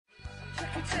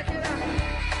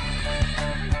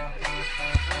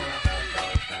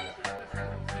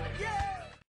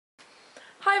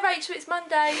Hi Rachel, it's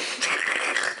Monday.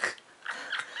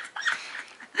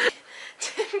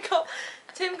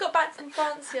 Tim got back from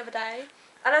France the other day,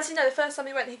 and as you know, the first time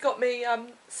he went, he got me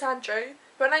Sandrew.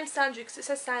 My name's Sandrew because it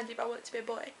says Sandy, but I want it to be a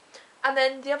boy. And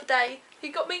then the other day, he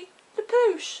got me the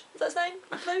Ploosh. Is that his name?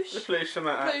 The Ploosh? The Ploosh,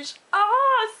 something like that. Ploosh.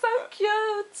 Ah, it's so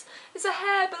cute. It's a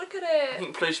hare, but look at it. I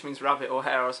think Ploosh means rabbit or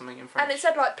hare or something in French. And it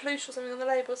said like Ploosh or something on the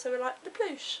label, so we're like, the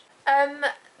Ploosh.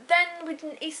 Then we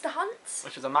did an Easter hunt.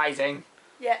 Which was amazing.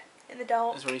 Yeah, in the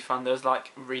dark. It was really fun. There was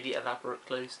like really elaborate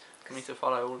clues for me to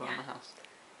follow all around the house.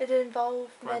 It did involve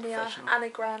Very many professional.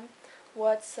 anagram,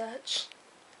 word search,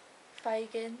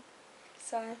 Fagin,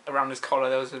 so... Around his collar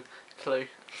there was a clue.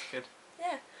 That's good.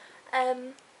 Yeah.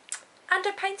 And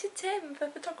I painted Tim for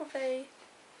photography.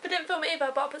 I didn't film it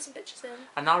either, but I put some pictures in.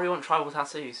 And now we want tribal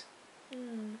tattoos.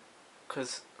 Mm.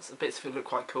 Because the bits of it look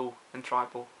quite cool and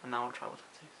tribal, and now I want tribal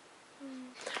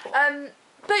tattoos.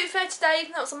 Bootfair today,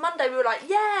 even though it was on Monday, we were like,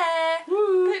 yeah!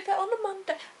 Woo. Bootfair on a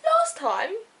Monday. Last time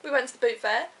we went to the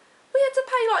Bootfair, we had to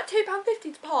pay like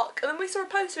 £2.50 to park, and then we saw a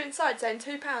poster inside saying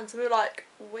 £2, and we were like,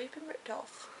 we've been ripped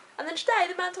off. And then today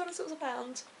the man told us it was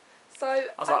 £1. So I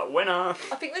was like, winner!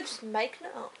 I think they're just making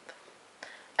it up.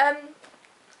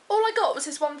 All I got was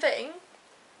this one thing.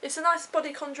 It's a nice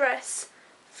bodycon dress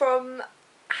from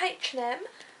H&M,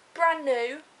 brand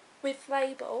new, with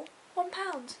label,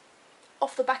 £1.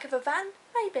 Off the back of a van,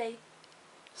 maybe.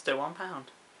 Still £1. Are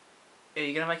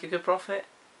you going to make a good profit?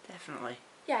 Definitely.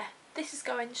 Yeah, this is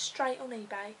going straight on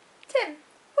eBay. Tim,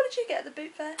 what did you get at the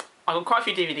Boot Fair? I got quite a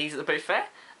few DVDs at the Boot Fair.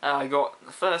 I got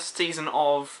the first season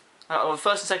of... the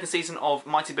first and second season of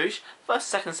Mighty Boosh,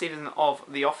 first and second season of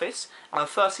The Office, and the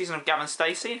first season of Gavin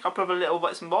Stacey, a couple of little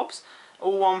bits and bobs,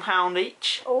 all £1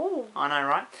 each. Oh. I know,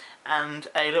 right? And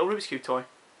a little Rubik's Cube toy.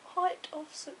 Height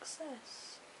of success.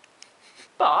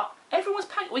 But everyone was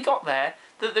packed. We got there.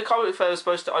 The comic fair was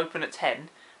supposed to open at 10.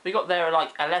 We got there at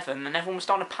like 11, and everyone was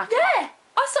starting to pack up. Yeah,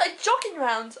 I started jogging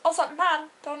around. I was like, man,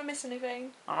 don't want to miss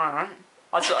anything. Alright.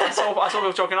 I saw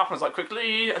people jogging up and I was like,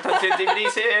 quickly, I don't see the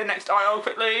DVDs here, next aisle,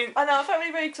 quickly. I know, I felt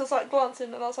really rude because I was like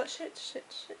glancing and I was like, shit.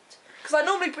 Because I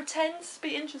normally pretend to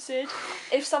be interested.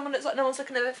 If someone looks like no one's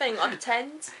looking at the thing, I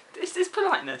pretend. Is this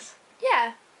politeness?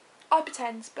 Yeah, I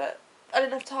pretend, but I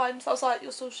didn't have time, so I was like,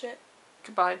 you're still shit.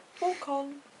 Goodbye. Walk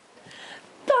on.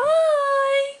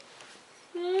 Bye!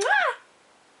 Mwah!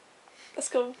 That's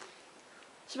cool.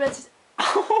 She went to...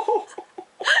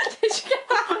 Did you get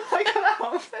that? I got that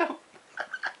on film.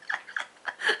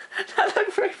 That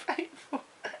looked very painful.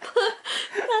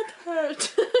 That hurt.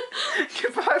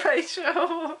 Goodbye,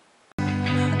 Rachel. I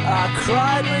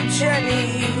cried with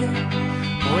Jenny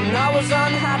when I was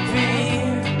unhappy.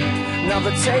 Now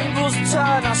the tables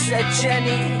turn, I said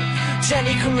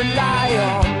Jenny can rely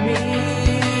on.